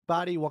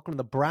everybody? Welcome to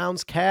the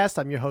Browns cast.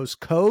 I'm your host,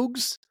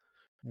 Kogs.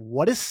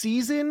 What a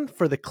season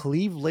for the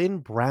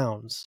Cleveland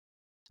Browns.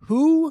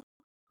 Who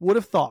would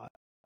have thought,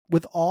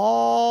 with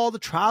all the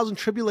trials and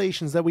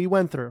tribulations that we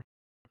went through,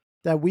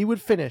 that we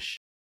would finish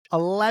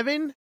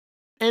 11-6.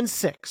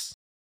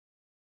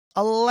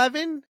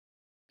 11-6.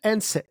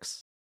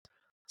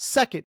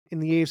 Second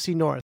in the AFC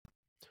North.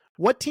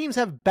 What teams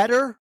have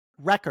better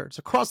records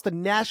across the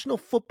National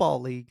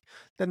Football League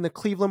than the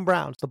Cleveland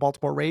Browns? The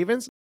Baltimore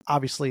Ravens,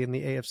 obviously in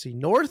the AFC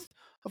North.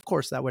 Of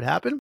course, that would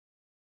happen.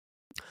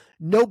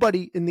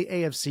 Nobody in the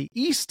AFC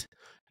East.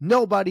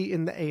 Nobody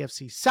in the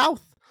AFC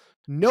South.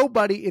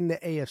 Nobody in the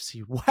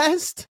AFC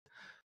West.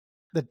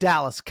 The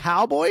Dallas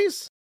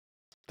Cowboys.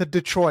 The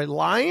Detroit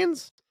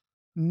Lions.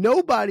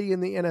 Nobody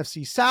in the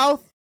NFC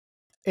South.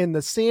 And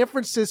the San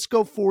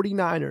Francisco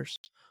 49ers.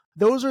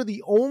 Those are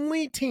the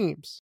only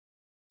teams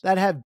that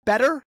have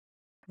better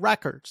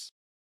records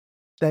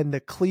than the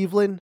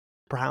Cleveland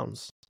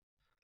Browns.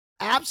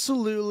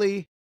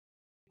 Absolutely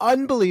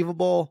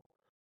unbelievable.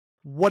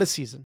 What a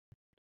season.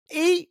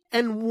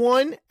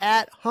 8-1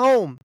 at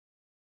home.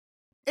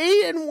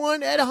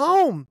 8-1 at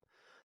home.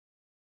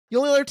 The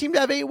only other team to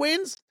have 8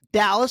 wins,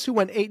 Dallas, who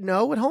went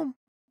 8-0 at home.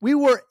 We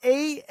were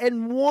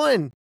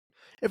 8-1.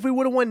 If we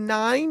would have won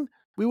 9,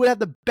 we would have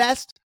the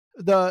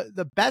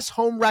best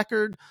home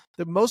record,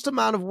 the most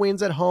amount of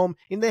wins at home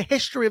in the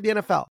history of the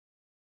NFL.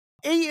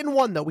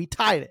 8-1 though, we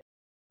tied it.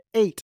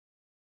 8.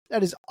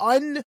 That is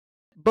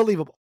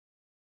unbelievable.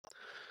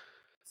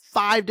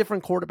 5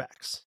 different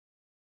quarterbacks.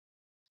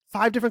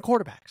 5 different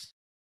quarterbacks.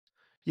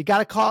 You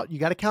got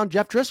to count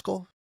Jeff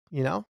Driscoll,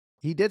 you know?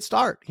 He did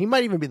start. He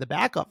might even be the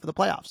backup for the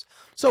playoffs.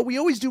 So we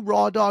always do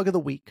Raw Dog of the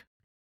Week.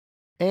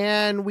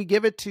 And we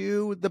give it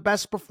to the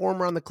best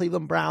performer on the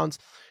Cleveland Browns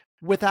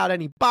without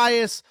any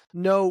bias.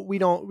 No, we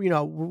don't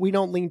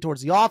lean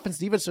towards the offense,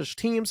 defense, or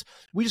teams.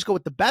 We just go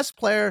with the best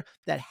player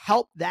to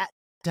help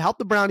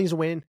the Brownies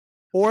win,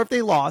 or if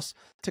they lost,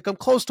 to come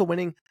close to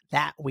winning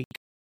that week.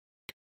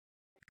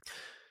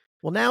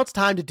 Well, now it's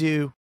time to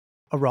do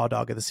a Raw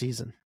Dog of the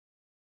season.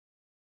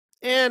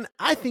 And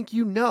I think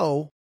you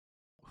know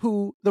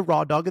who the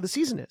Raw Dog of the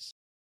season is.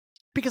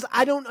 Because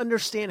I don't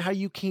understand how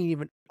you can't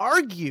even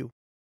argue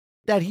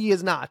that he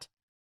is not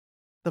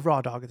the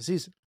Raw Dog of the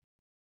season.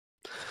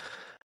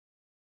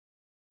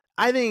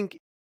 I think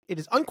it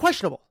is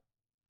unquestionable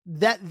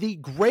that the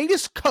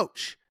greatest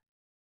coach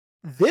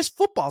this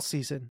football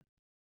season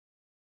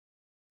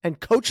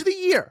and coach of the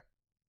year,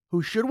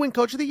 who should win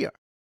coach of the year,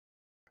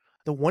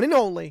 the one and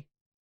only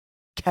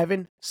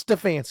Kevin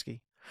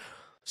Stefanski.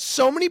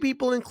 So many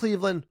people in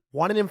Cleveland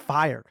wanted him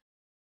fired.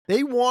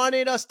 They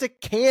wanted us to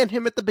can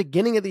him at the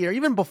beginning of the year,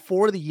 even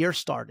before the year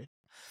started.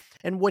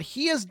 And what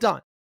he has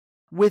done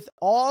with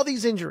all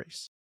these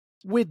injuries,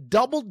 with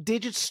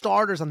double-digit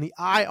starters on the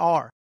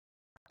IR,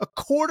 a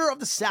quarter of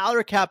the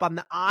salary cap on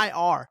the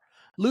IR,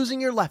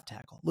 losing your left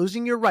tackle,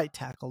 losing your right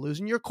tackle,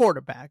 losing your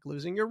quarterback,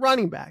 losing your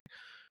running back.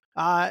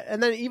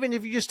 And then even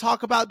if you just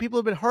talk about people who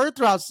have been hurt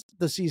throughout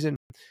the season,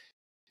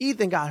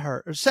 Ethan got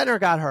hurt, or center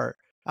got hurt.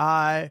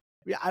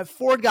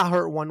 Ford got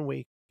hurt 1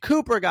 week.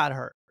 Cooper got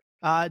hurt.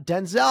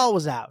 Denzel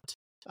was out.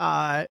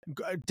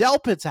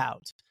 Delpit's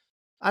out.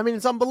 I mean,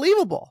 it's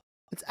unbelievable.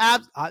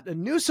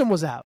 Newsom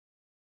was out.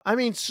 I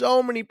mean,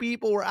 so many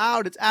people were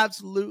out. It's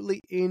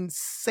absolutely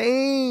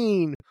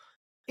insane.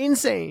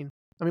 Insane.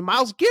 I mean,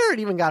 Myles Garrett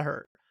even got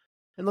hurt.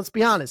 And let's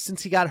be honest,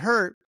 since he got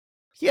hurt,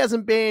 he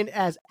hasn't been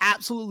as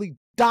absolutely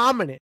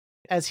dominant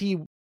as he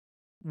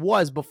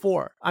was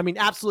before. I mean,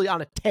 absolutely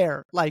on a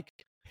tear, like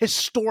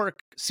historic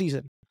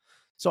season.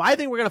 So I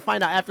think we're going to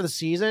find out after the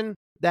season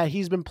that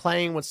he's been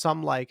playing with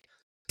some like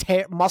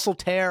muscle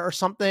tear or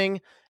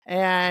something,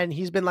 and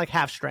he's been like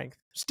half strength.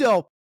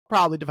 Still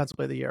probably defensive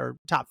player of the year, or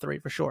top 3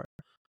 for sure.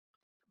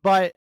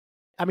 But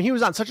I mean, he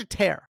was on such a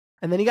tear,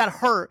 and then he got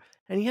hurt,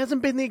 and he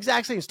hasn't been the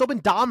exact same. He's still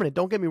been dominant,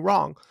 don't get me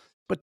wrong,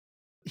 but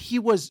he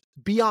was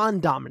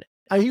beyond dominant.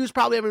 I mean, he was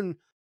probably having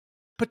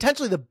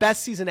potentially the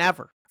best season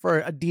ever for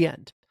a D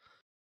end.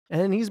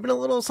 And he's been a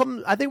little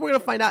something. I think we're going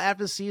to find out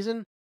after the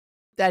season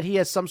that he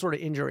has some sort of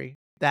injury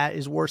that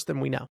is worse than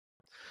we know.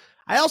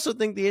 I also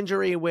think the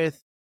injury with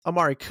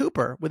Amari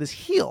Cooper with his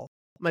heel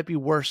might be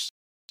worse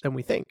than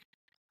we think.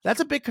 That's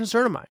a big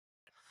concern of mine.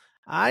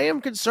 I am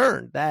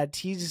concerned that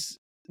he's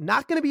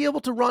not going to be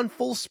able to run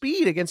full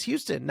speed against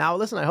Houston. Now,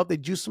 listen, I hope they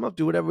juice him up,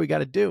 do whatever we got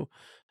to do,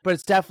 but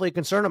it's definitely a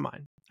concern of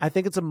mine. I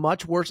think it's a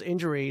much worse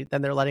injury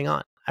than they're letting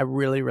on. I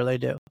really, really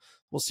do.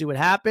 We'll see what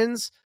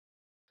happens,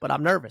 but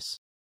I'm nervous.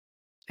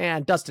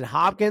 And Dustin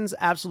Hopkins,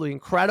 absolutely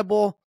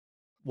incredible.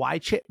 Why?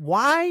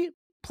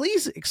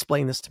 Please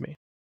explain this to me.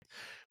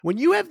 When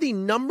you have the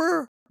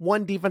number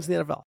 1 defense in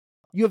the NFL,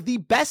 you have the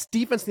best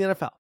defense in the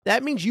NFL.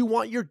 That means you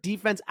want your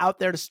defense out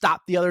there to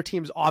stop the other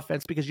team's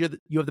offense because you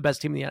have the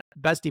best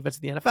best defense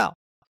in the NFL.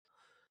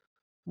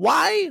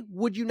 Why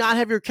would you not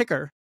have your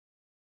kicker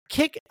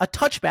kick a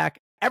touchback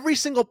every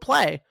single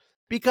play?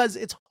 Because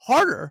it's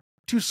harder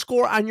to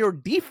score on your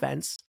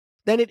defense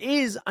than it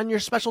is on your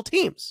special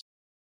teams,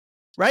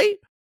 right?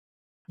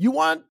 You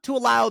want to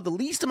allow the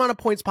least amount of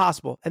points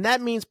possible, and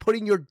that means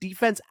putting your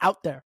defense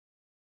out there.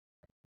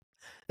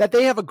 That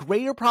they have a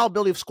greater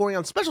probability of scoring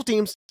on special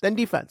teams than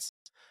defense.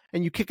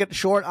 And you kick it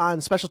short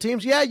on special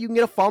teams, yeah, you can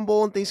get a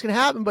fumble and things can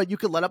happen, but you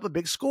could let up a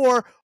big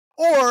score,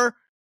 or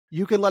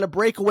you can let a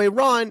breakaway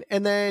run,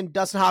 and then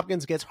Dustin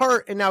Hopkins gets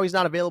hurt, and now he's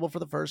not available for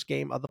the first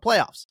game of the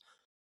playoffs.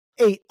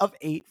 8 of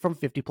 8 from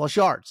 50-plus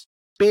yards.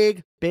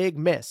 Big, big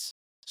miss.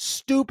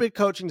 Stupid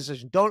coaching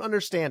decision. Don't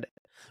understand it.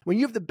 When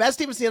you have the best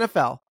defense in the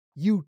NFL,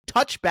 you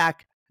touch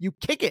back, you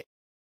kick it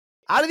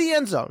out of the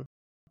end zone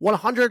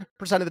 100%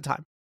 of the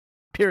time.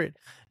 Period.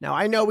 Now,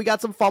 I know we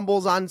got some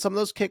fumbles on some of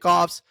those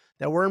kickoffs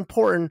that were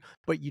important,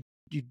 but you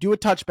do a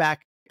touchback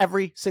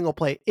every single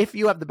play if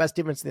you have the best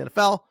defense in the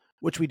NFL,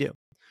 which we do.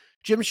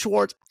 Jim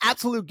Schwartz,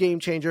 absolute game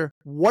changer.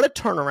 What a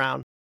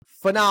turnaround.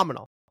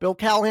 Phenomenal. Bill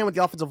Callahan with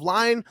the offensive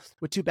line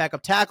with 2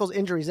 backup tackles,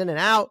 injuries in and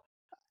out.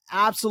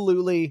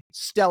 Absolutely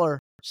stellar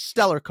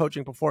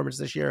coaching performance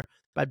this year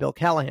by Bill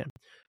Callahan.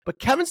 But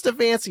Kevin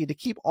Stefanski, to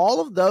keep all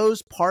of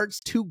those parts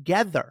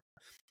together,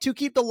 to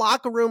keep the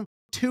locker room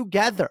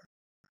together,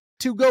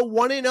 to go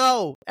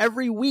 1-0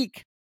 every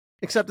week,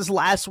 except this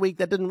last week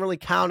that didn't really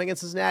count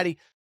against Cincinnati,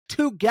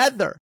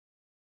 together,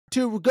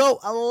 to go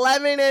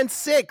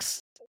 11-6.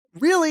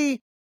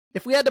 Really,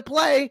 if we had to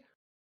play,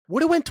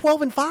 would have went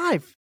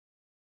 12-5.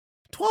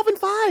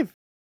 12-5.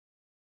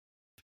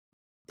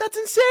 That's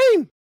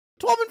insane.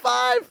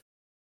 12-5.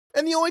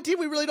 And the only team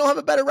we really don't have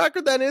a better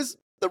record than is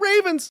the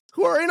Ravens,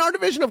 who are in our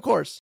division, of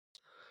course.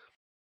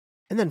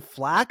 And then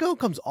Flacco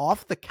comes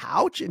off the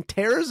couch and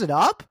tears it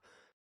up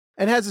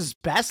and has his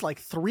best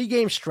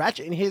 3-game stretch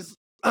in his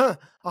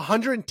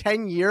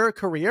 110-year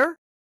career.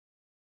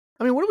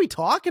 I mean, what are we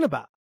talking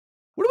about?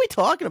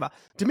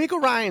 D'Amico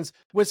Ryans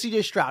with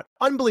C.J. Stroud,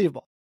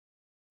 unbelievable.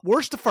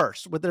 Worst to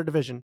first with their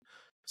division.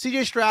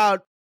 C.J.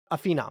 Stroud, a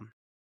phenom.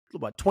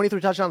 23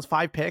 touchdowns,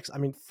 5 picks. I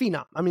mean,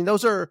 phenom. I mean,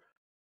 those are,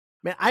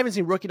 man, I haven't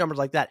seen rookie numbers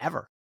like that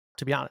ever,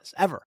 to be honest,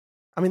 ever.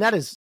 I mean, that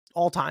is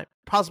all time,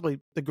 possibly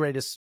the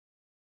greatest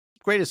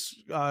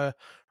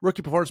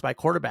rookie performance by a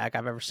quarterback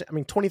I've ever seen. I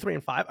mean,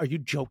 23-5. Are you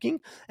joking?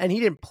 And he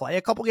didn't play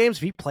a couple games.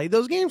 If he played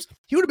those games,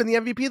 he would have been the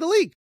MVP of the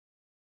league.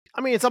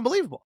 I mean, it's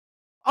unbelievable.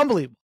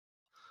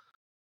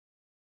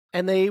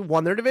 And they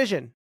won their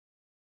division.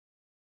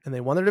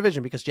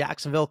 Because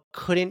Jacksonville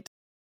couldn't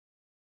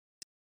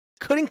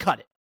cut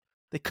it.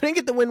 They couldn't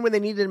get the win when they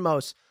needed it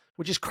most,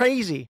 which is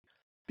crazy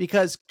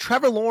because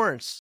Trevor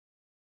Lawrence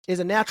is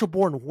a natural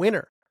born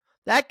winner.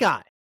 That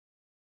guy,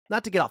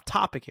 not to get off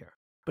topic here,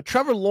 but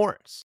Trevor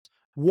Lawrence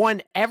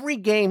won every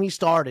game he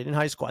started in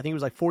high school. I think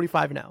he was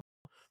 45-0.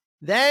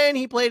 Then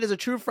he played as a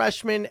true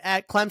freshman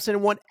at Clemson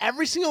and won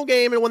every single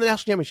game and won the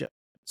national championship.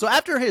 So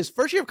after his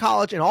first year of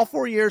college and all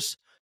 4 years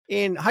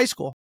in high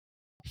school,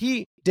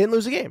 he didn't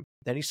lose a game.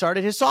 Then he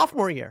started his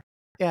sophomore year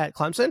at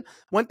Clemson,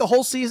 went the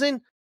whole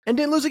season and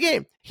didn't lose a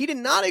game. He did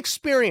not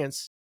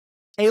experience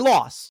a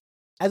loss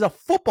as a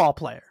football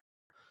player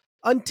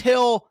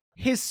until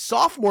his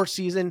sophomore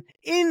season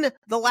in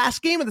the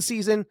last game of the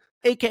season,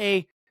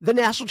 aka the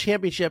national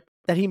championship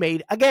that he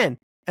made again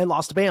and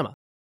lost to Bama.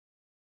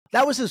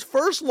 That was his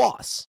first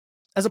loss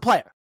as a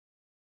player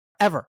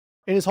ever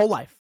in his whole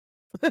life.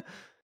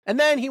 And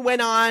then he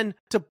went on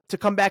to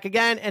come back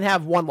again and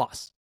have 1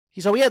 loss.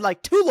 So he had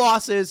 2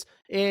 losses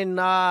in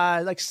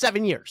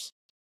 7 years.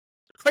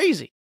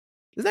 Crazy.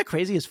 Isn't that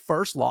crazy? His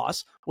first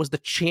loss was the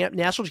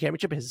national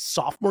championship his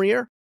sophomore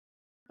year.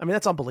 I mean,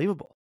 that's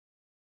unbelievable.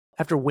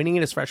 After winning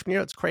in his freshman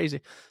year, that's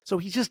crazy. So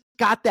he just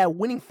got that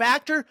winning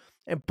factor.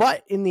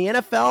 But in the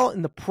NFL,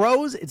 in the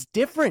pros, it's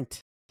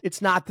different.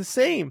 It's not the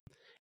same.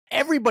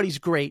 Everybody's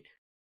great.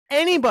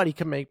 Anybody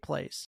can make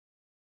plays.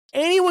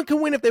 Anyone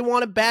can win if they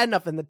want it bad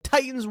enough, and the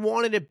Titans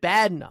wanted it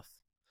bad enough.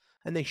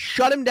 And they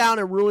shut him down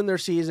and ruined their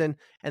season.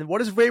 And what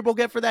does Vrabel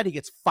get for that? He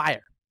gets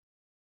fired.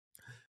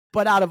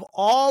 But out of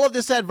all of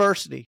this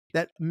adversity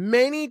that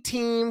many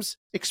teams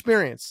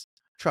experience,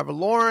 Trevor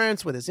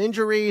Lawrence with his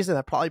injuries, and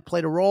that probably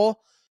played a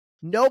role,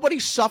 nobody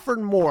suffered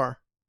more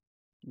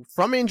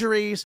from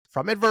injuries,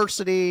 from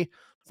adversity,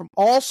 from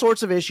all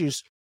sorts of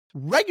issues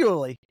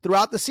regularly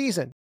throughout the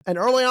season and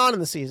early on in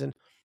the season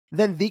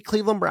than the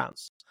Cleveland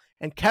Browns.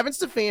 And Kevin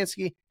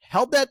Stefanski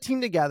held that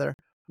team together,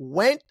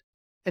 went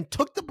and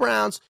took the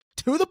Browns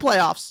to the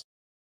playoffs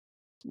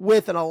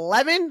with an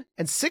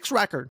 11-6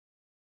 record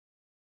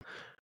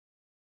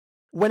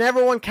when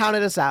everyone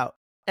counted us out.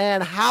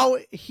 And how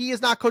he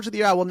is not coach of the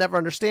year, I will never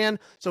understand.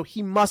 So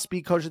he must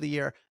be coach of the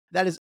year.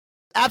 That is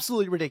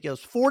absolutely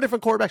ridiculous. 4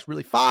 different quarterbacks,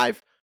 really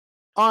 5.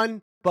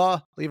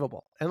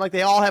 Unbelievable. And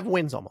they all have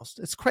wins almost.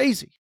 It's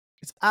crazy.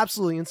 It's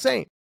absolutely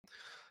insane.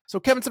 So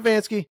Kevin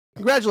Stefanski,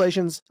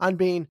 congratulations on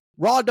being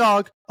Raw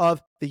Dog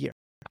of the Year.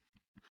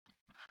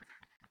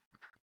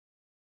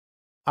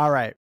 All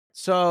right.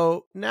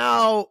 So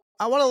now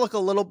I want to look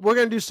we're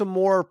going to do some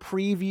more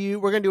preview.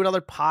 We're going to do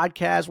another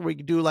podcast where we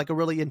can do a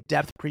really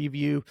in-depth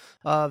preview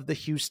of the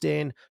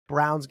Houston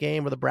Browns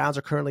game, where the Browns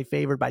are currently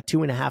favored by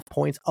 2.5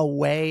 points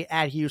away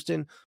at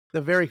Houston.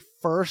 The very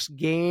first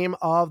game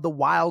of the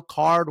wild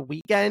card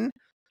weekend.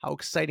 How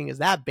exciting is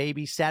that,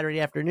 baby? Saturday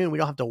afternoon. We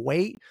don't have to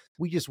wait.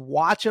 We just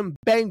watch them.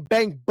 Bang,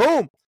 bang,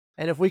 boom.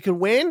 And if we can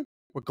win,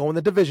 we're going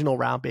the divisional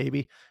round,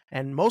 baby.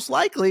 And most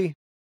likely,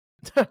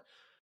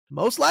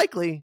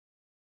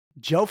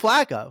 Joe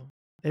Flacco,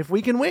 if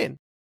we can win,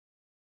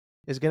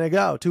 is going to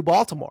go to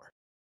Baltimore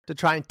to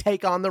try and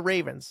take on the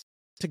Ravens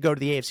to go to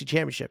the AFC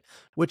Championship,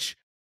 which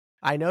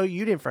I know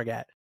you didn't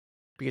forget,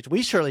 because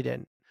we surely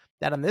didn't,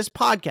 that on this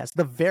podcast,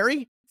 the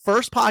very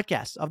first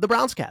podcast of the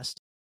Brownscast,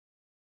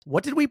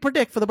 what did we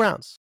predict for the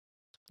Browns?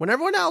 When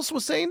everyone else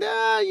was saying,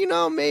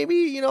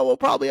 maybe, we'll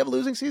probably have a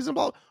losing season.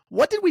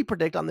 What did we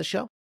predict on this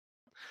show?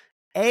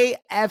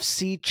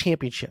 AFC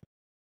Championship.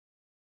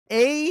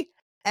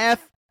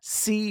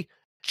 AFC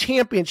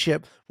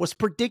Championship was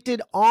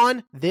predicted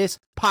on this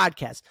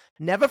podcast.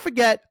 Never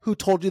forget who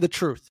told you the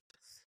truth.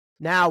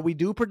 Now, we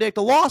do predict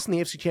a loss in the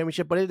AFC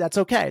Championship, but that's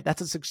okay.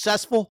 That's a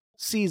successful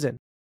season.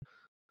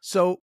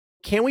 So,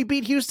 can we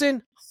beat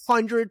Houston?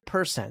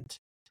 100%.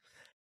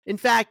 In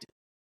fact,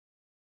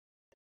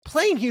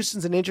 playing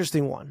Houston's an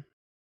interesting one.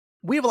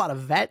 We have a lot of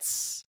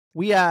vets.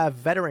 We have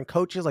veteran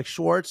coaches like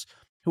Schwartz,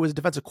 who was a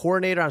defensive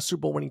coordinator on a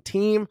Super Bowl winning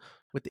team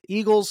with the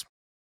Eagles,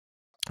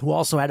 who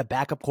also had a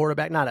backup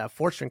quarterback, not a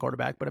fourth-string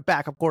quarterback, but a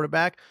backup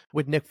quarterback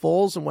with Nick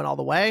Foles and went all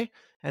the way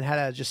and had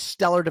a just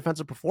stellar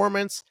defensive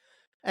performance.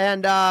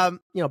 And,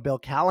 Bill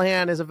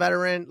Callahan is a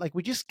veteran. Like,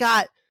 we just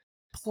got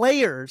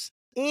players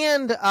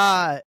and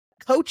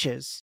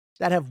coaches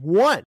that have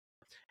won.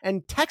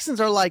 And Texans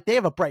are like, they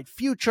have a bright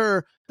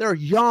future. They're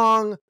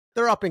young.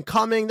 They're up and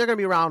coming. They're going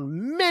to be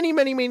around many,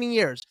 many, many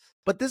years.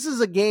 But this is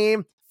a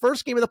game,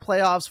 first game of the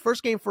playoffs,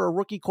 first game for a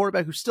rookie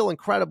quarterback who's still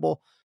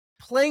incredible,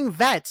 playing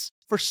vets.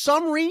 For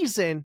some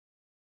reason,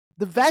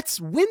 the vets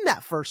win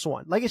that first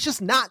one. Like, it's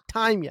just not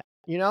time yet,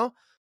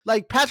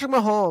 Like, Patrick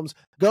Mahomes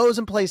goes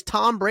and plays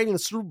Tom Brady in the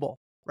Super Bowl,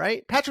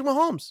 right? Patrick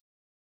Mahomes.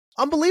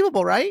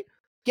 Unbelievable, right?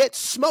 Gets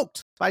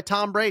smoked by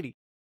Tom Brady.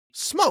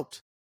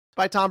 Smoked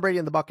by Tom Brady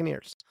and the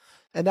Buccaneers.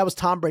 And that was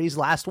Tom Brady's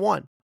last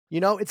one.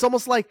 It's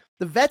almost like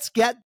the vets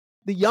get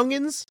the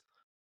youngins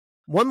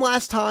one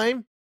last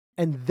time,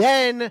 and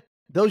then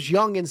those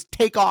youngins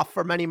take off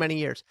for many, many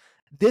years.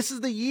 This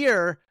is the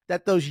year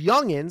that those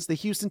youngins, the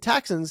Houston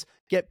Texans,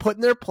 get put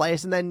in their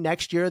place, and then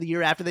next year, the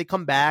year after, they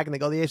come back and they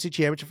go to the AFC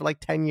Championship for like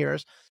 10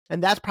 years,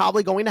 and that's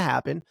probably going to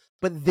happen.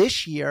 But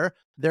this year,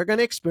 they're going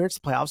to experience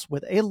the playoffs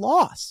with a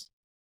loss.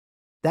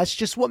 That's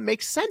just what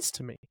makes sense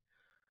to me.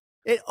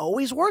 It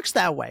always works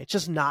that way. It's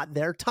just not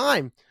their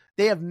time.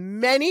 They have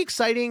many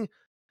exciting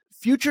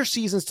future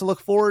seasons to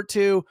look forward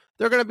to.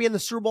 They're going to be in the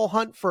Super Bowl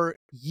hunt for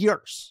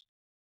years.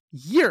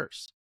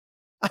 Years.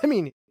 I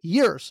mean,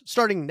 years,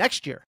 starting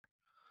next year.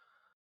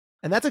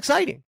 And that's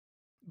exciting.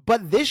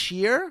 But this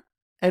year,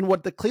 and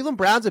what the Cleveland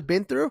Browns have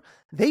been through,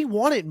 they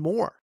want it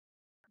more.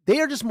 They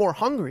are just more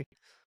hungry.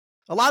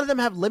 A lot of them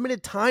have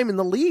limited time in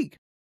the league.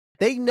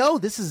 They know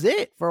this is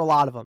it for a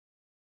lot of them.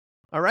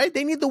 All right?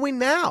 They need the win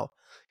now.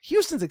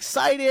 Houston's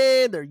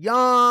excited. They're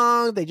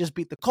young. They just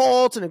beat the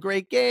Colts in a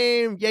great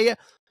game. Yeah.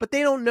 But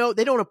they don't know.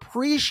 They don't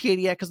appreciate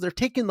it yet because they're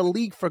taking the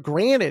league for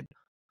granted.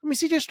 I mean,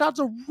 CJ Stroud's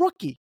a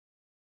rookie.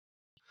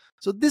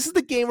 So this is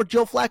the game where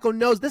Joe Flacco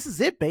knows this is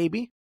it,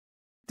 baby.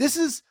 This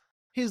is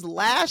his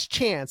last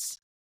chance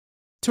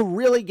to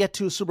really get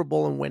to a Super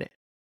Bowl and win it.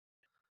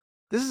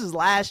 This is his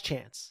last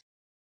chance.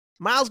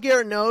 Myles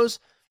Garrett knows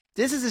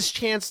this is his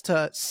chance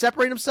to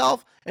separate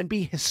himself and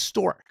be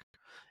historic.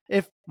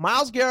 If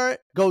Myles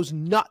Garrett goes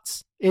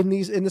nuts in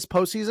this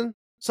postseason,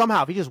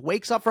 somehow, if he just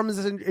wakes up from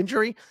his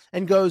injury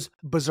and goes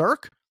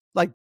berserk,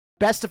 like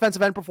best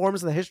defensive end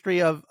performance in the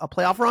history of a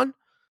playoff run,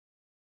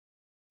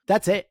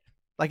 that's it.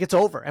 Like, it's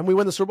over. And we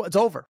win the Super Bowl, it's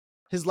over.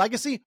 His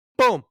legacy,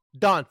 boom,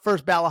 done.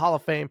 First ballot Hall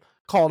of Fame,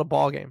 call it a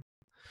ball game.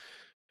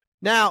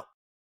 Now,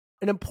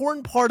 an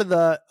important part of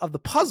the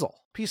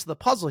piece of the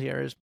puzzle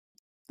here is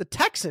the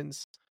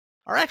Texans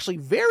are actually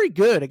very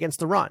good against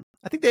the run.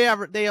 I think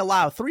they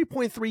allow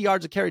 3.3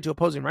 yards a carry to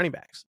opposing running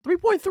backs.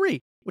 3.3,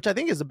 which I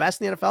think is the best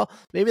in the NFL.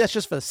 Maybe that's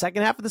just for the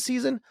second half of the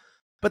season,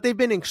 but they've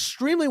been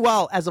extremely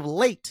well as of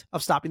late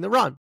of stopping the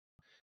run.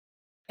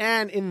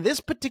 And in this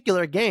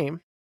particular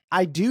game,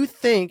 I do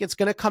think it's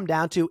going to come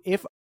down to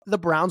if the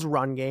Browns'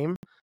 run game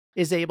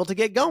is able to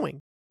get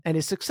going and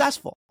is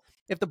successful.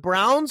 If the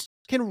Browns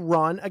can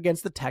run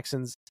against the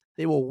Texans,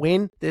 they will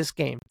win this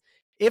game.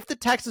 If the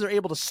Texans are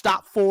able to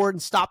stop forward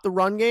and stop the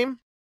run game,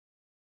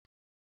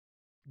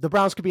 the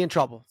Browns could be in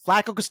trouble.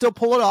 Flacco could still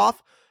pull it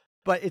off,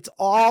 but it's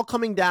all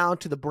coming down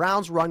to the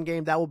Browns' run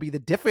game. That will be the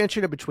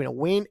differentiator between a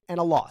win and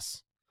a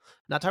loss.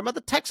 Not talking about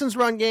the Texans'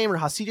 run game or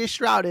how CJ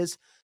Stroud is.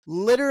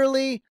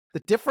 Literally, the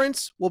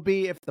difference will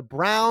be if the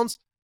Browns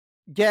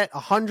get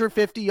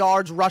 150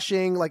 yards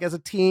rushing, like as a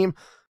team,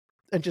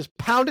 and just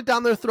pound it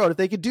down their throat. If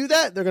they could do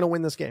that, they're going to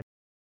win this game.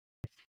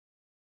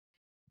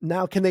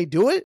 Now, can they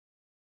do it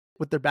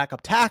with their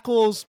backup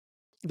tackles,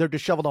 their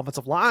disheveled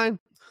offensive line,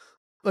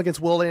 against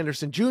Will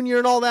Anderson Jr.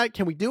 and all that?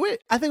 Can we do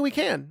it? I think we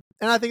can.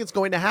 And I think it's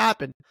going to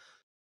happen.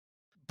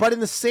 But in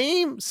the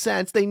same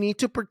sense, they need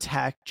to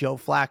protect Joe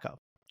Flacco.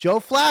 Joe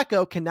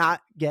Flacco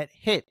cannot get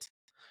hit.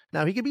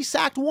 Now, he could be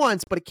sacked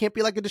once, but it can't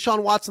be like a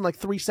Deshaun Watson, like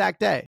 3-sack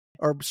day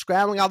or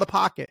scrambling out of the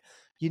pocket.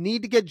 You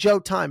need to get Joe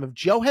time. If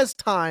Joe has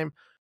time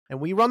and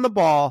we run the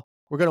ball,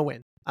 we're going to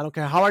win. I don't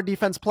care how our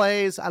defense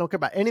plays. I don't care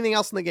about anything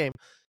else in the game.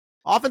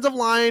 Offensive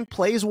line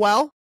plays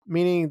well,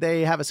 meaning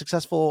they have a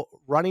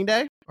successful running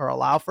day or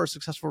allow for a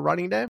successful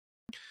running day.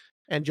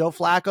 And Joe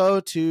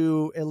Flacco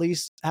to at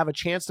least have a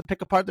chance to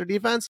pick apart their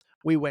defense,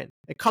 we win.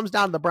 It comes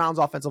down to the Browns'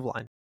 offensive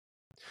line.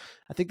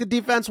 I think the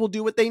defense will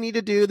do what they need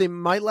to do. They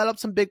might let up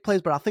some big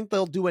plays, but I think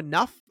they'll do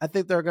enough. I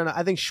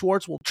think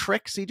Schwartz will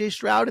trick CJ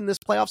Stroud in this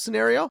playoff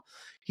scenario.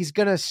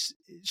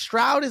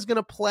 Stroud is going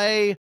to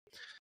play.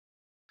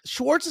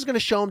 Schwartz is going to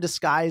show him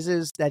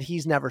disguises that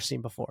he's never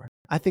seen before.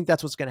 I think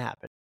that's what's going to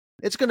happen.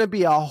 It's going to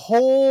be a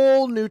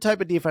whole new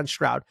type of defense,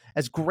 Stroud.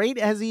 As great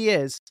as he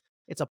is,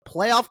 it's a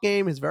playoff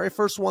game, his very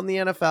first one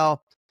in the NFL.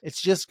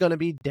 It's just going to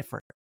be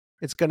different.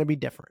 It's going to be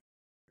different.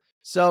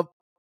 So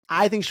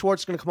I think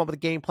Schwartz is going to come up with a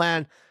game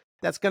plan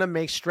that's going to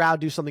make Stroud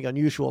do something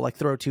unusual, like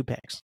throw 2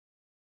 picks.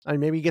 I mean,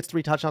 maybe he gets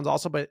 3 touchdowns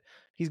also, but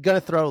he's going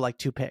to throw like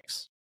 2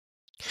 picks.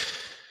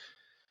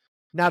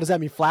 Now, does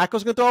that mean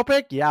Flacco's going to throw a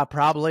pick? Yeah,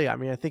 probably. I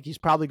mean, I think he's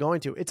probably going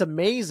to. It's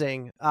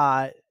amazing.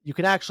 You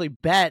can actually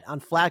bet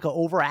on Flacco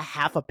over a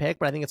half a pick,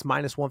 but I think it's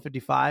minus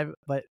 155.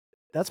 But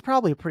that's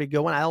probably a pretty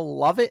good one. I don't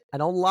love it. I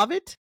don't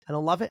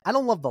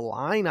love the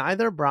line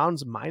either.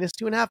 Browns minus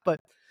 2.5,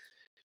 but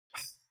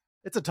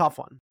it's a tough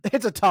one.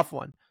 It's a tough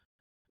one.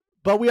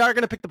 But we are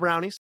going to pick the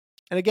Brownies.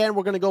 And again,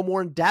 we're going to go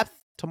more in depth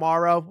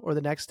tomorrow or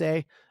the next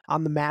day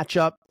on the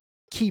matchup,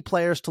 key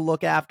players to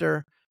look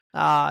after,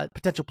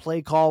 potential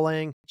play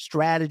calling,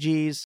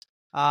 strategies,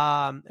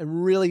 and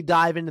really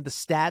dive into the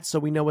stats so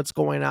we know what's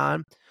going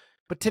on.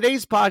 But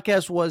today's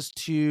podcast was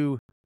to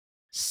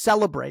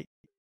celebrate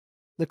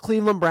the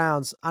Cleveland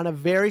Browns on a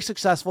very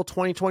successful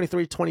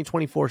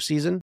 2023-2024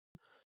 season.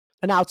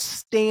 An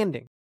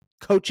outstanding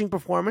coaching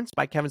performance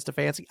by Kevin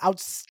Stefanski.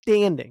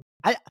 Outstanding.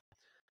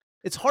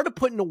 It's hard to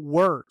put into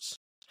words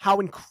how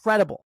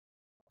incredible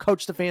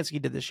Coach Stefanski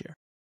did this year.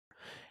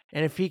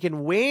 And if he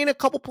can win a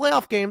couple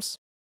playoff games,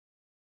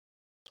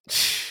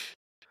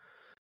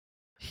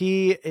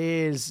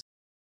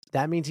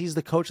 that means he's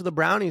the coach of the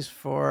Brownies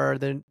for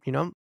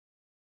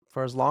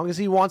as long as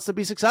he wants to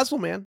be successful,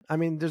 man. I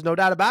mean, there's no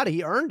doubt about it.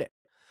 He earned it.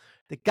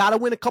 They got to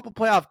win a couple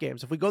playoff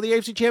games. If we go to the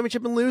AFC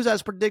Championship and lose,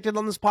 as predicted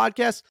on this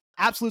podcast,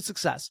 absolute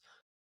success.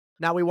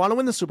 Now, we want to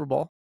win the Super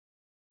Bowl.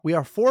 We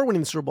are for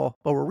winning the Super Bowl,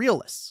 but we're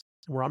realists.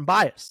 We're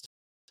unbiased.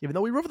 Even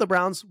though we root for the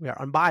Browns, we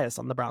are unbiased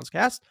on the Browns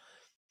cast.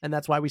 And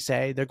that's why we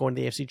say they're going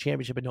to the AFC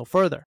Championship and no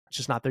further. It's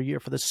just not their year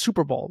for the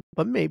Super Bowl.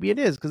 But maybe it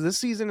is, because this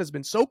season has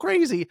been so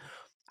crazy.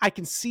 I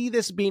can see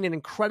this being an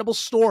incredible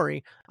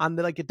story on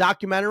a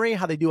documentary,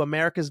 how they do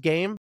America's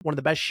Game, one of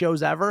the best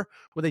shows ever,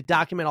 where they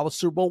document all the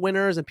Super Bowl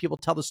winners and people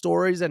tell the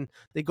stories and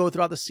they go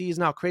throughout the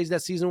season, how crazy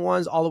that season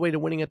was, all the way to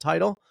winning a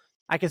title.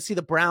 I can see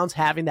the Browns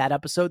having that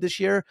episode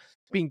this year,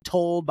 being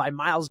told by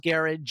Myles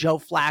Garrett, Joe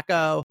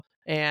Flacco,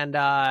 and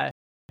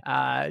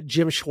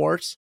Jim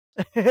Schwartz,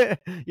 and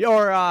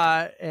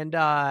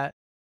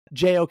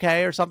JOK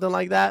or something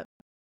like that.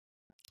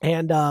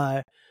 And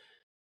I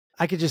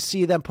could just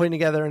see them putting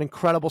together an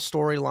incredible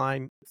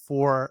storyline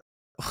for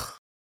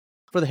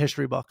the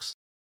history books,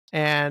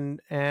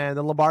 and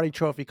the Lombardi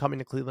Trophy coming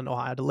to Cleveland,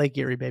 Ohio, to Lake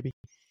Erie, baby.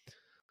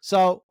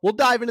 So we'll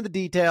dive into the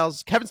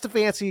details. Kevin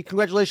Stefanski,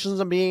 congratulations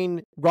on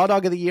being Raw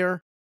Dog of the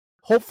Year,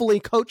 hopefully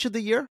Coach of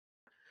the Year.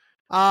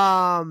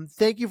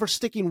 Thank you for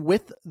sticking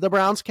with the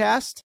Browns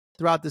cast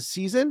throughout this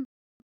season.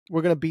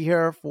 We're going to be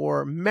here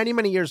for many,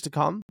 many years to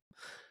come,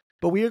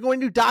 but we are going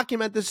to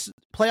document this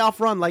playoff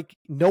run like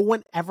no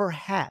one ever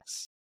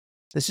has.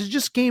 This is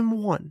just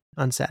game 1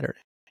 on Saturday,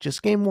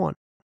 just game 1.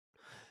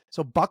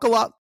 So buckle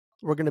up.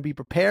 We're going to be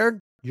prepared.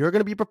 You're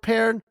going to be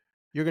prepared.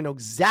 You're going to know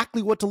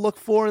exactly what to look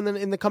for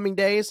in the coming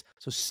days.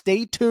 So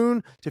stay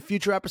tuned to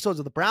future episodes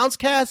of the Browns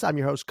cast. I'm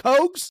your host,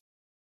 Cogs.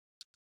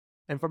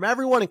 And from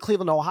everyone in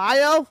Cleveland,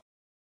 Ohio,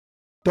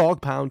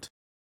 Dog Pound.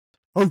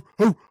 Ho,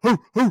 ho, ho,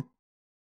 ho.